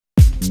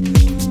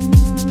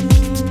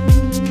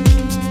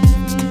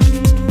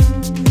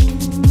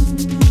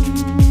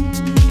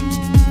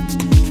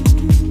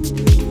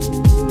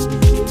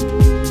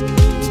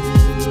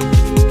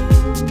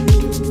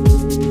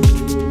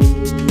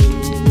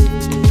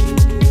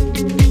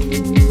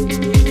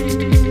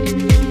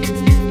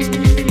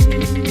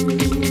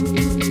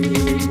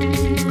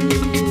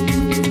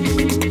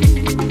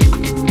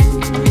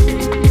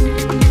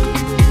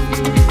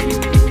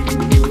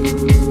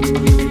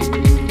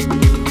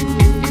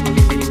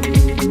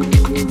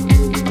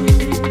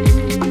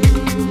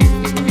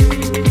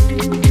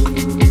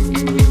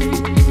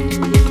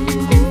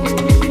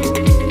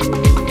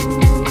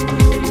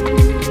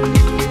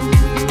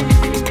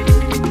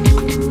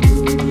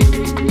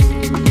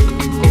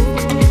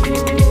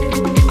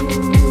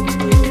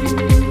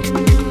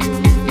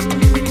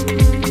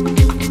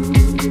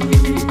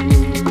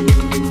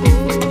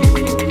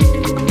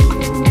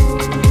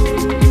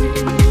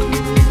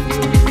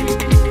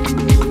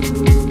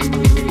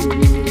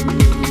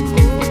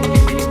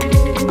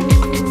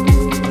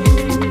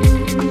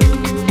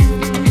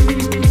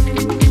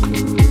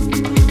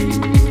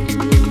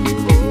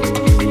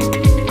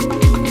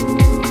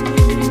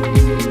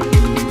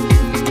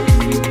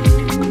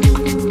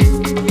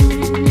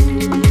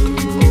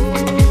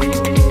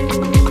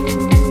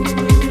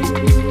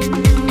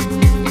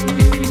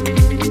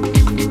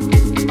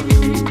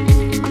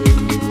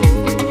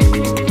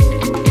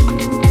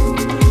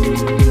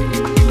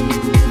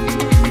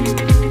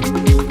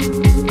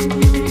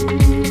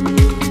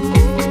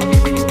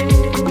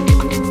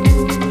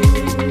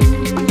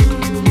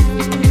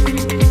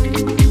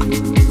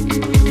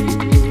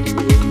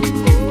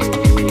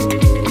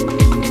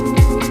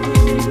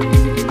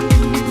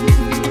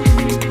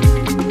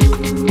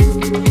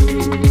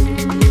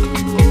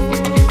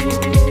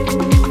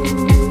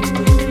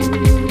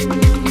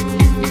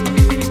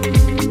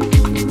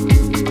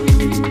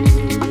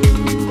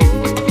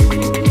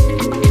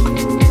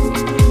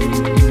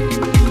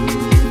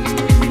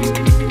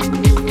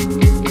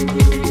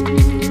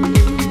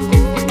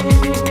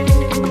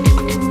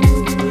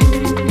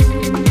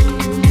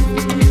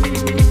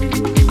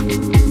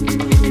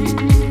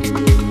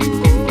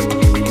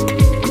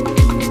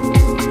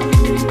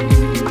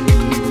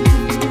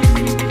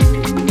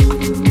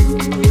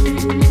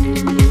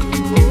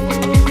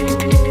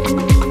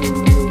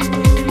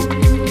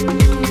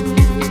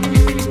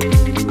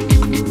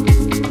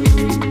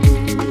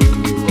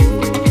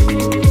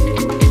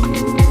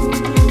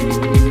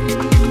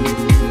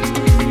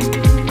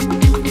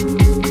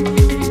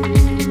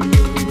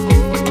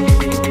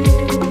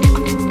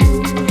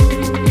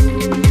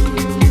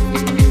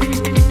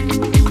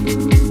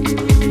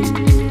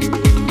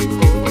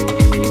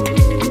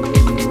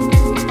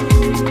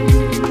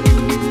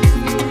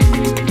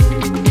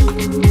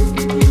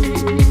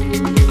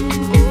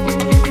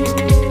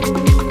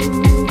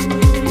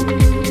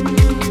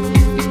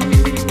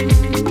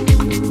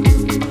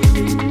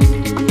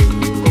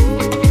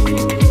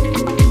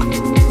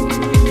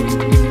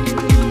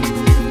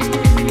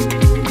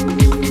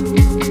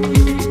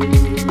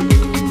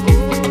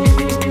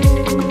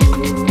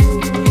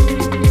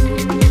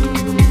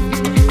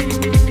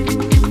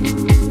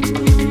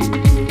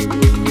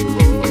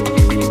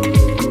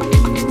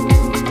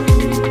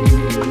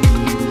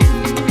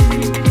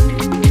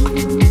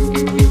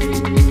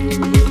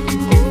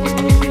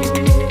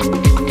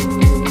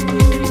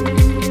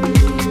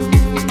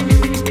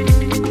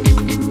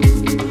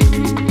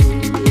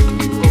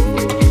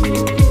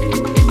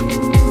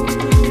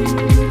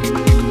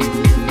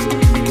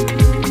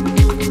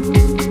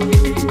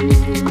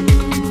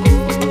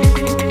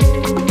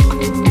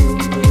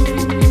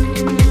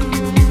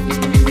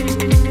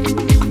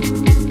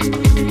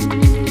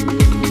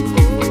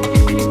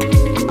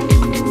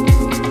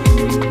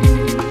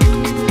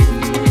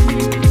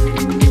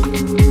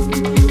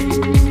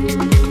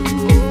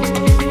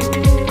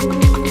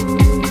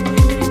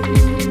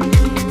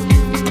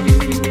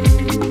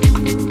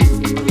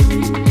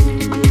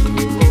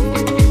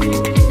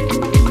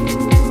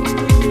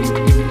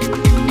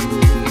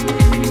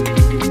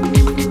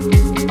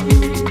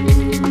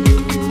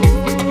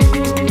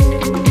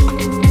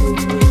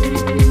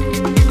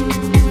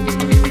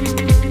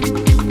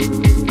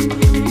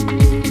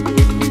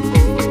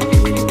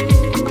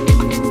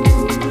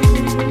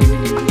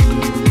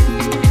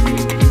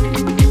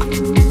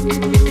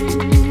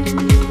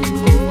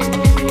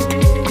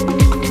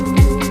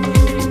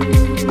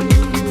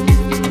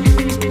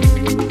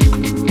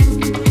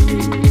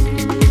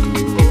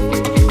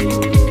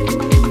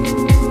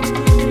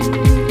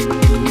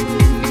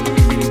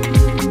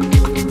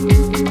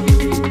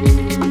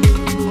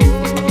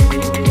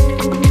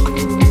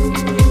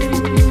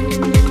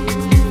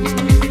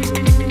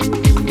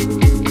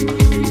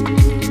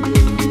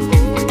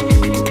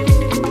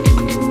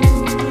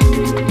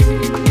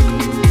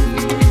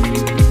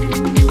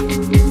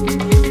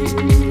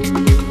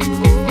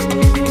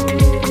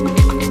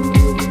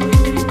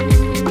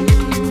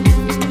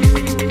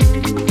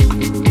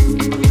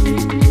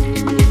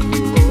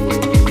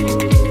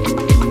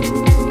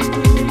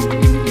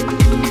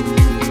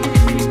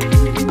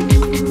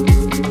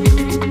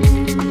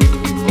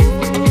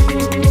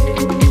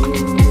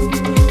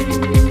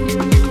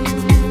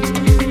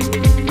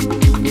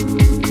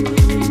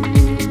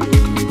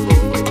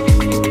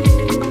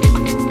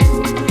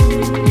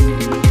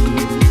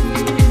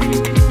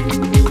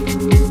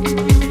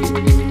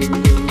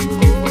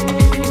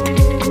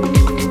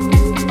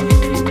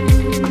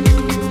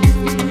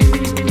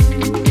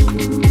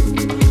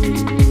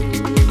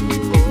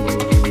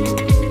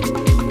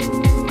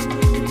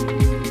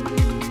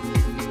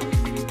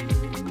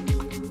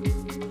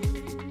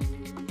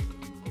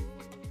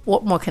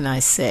what more can I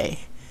say?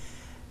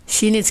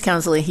 She needs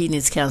counseling, he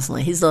needs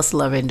counseling. He's lost a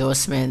lot of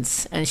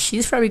endorsements, and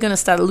she's probably going to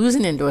start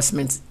losing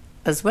endorsements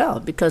as well,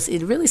 because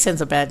it really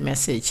sends a bad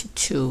message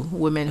to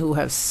women who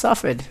have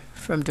suffered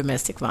from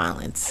domestic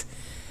violence.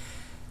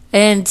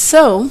 And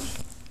so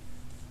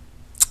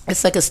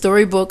it's like a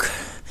storybook,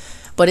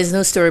 but it's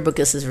no storybook.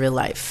 This is real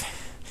life.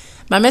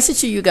 My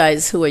message to you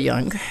guys who are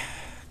young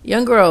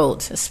or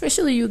old,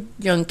 especially you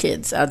young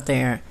kids out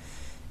there,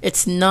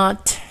 it's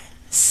not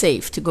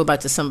safe to go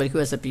back to somebody who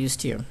has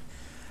abused you.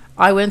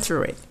 I went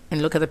through it,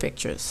 and look at the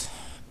pictures.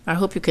 I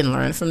hope you can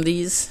learn from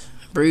these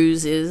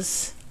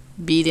bruises,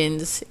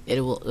 beatings.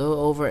 It will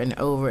go over and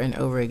over and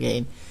over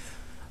again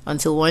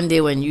until one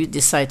day when you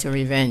decide to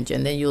revenge,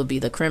 and then you'll be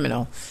the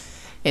criminal.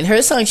 In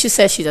her song, she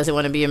says she doesn't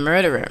want to be a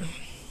murderer.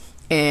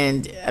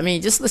 And, I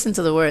mean, just listen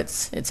to the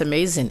words. It's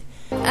amazing.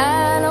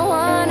 I don't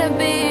want to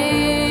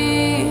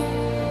be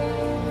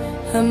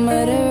a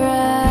murderer.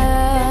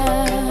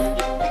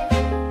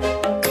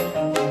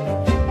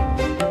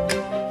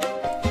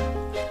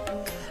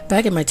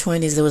 Back in my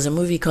 20s, there was a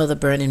movie called The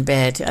Burning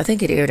Bed. I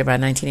think it aired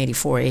about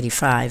 1984,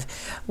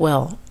 85.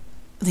 Well,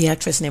 the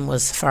actress name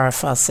was Farrah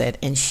Fawcett,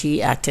 and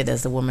she acted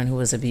as the woman who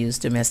was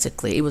abused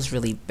domestically. It was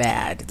really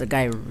bad. The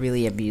guy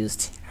really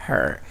abused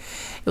her.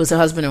 It was a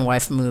husband and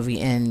wife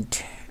movie,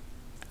 and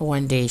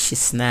one day she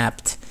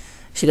snapped.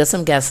 She got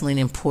some gasoline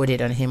and poured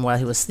it on him while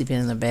he was sleeping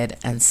in the bed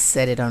and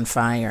set it on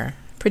fire.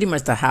 Pretty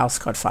much the house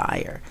caught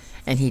fire,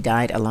 and he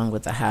died along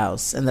with the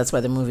house. And that's why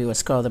the movie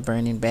was called The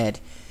Burning Bed.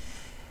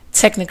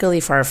 Technically,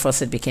 Farrah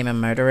Fawcett became a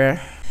murderer.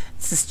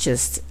 This is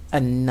just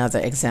another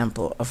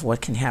example of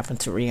what can happen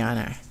to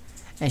Rihanna.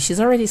 And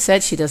she's already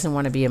said she doesn't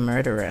want to be a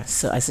murderer,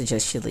 so I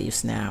suggest she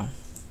leaves now.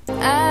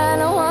 I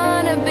don't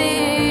want to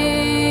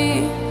be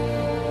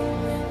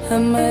a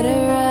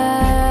murderer.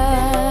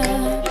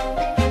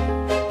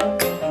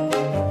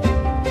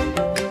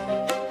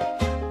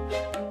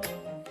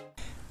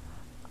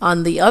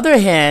 On the other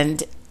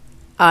hand,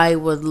 I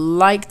would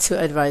like to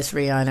advise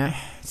Rihanna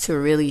to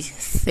really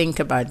think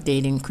about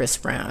dating Chris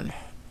Brown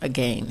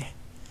again.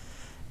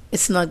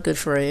 It's not good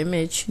for her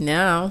image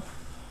now.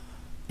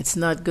 It's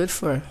not good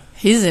for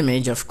his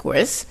image, of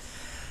course.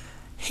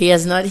 He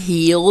has not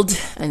healed,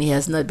 and he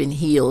has not been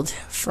healed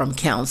from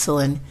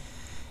counseling.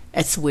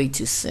 It's way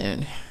too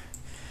soon.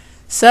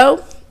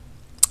 So,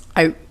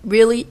 I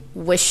really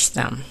wish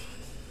them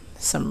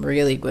some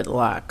really good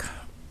luck.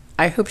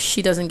 I hope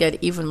she doesn't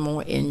get even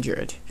more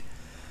injured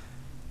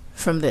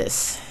from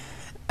this.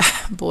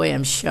 Boy,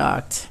 I'm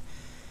shocked.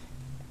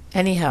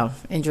 Anyhow,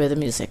 enjoy the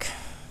music.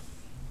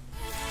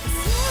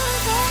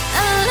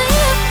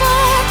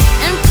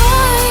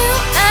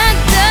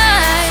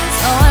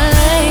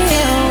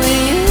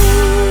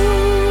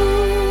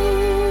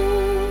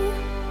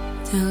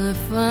 Till the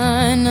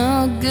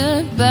final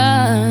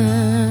goodbye.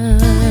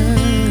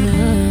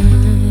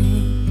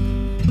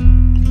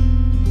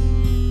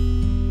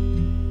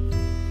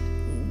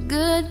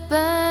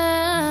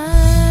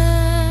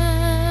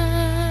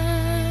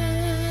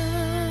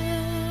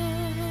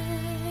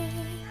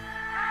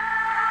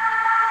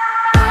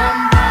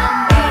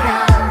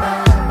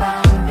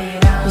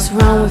 What's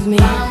wrong with me?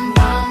 Why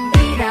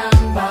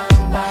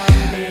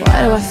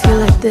do I feel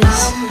like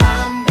this?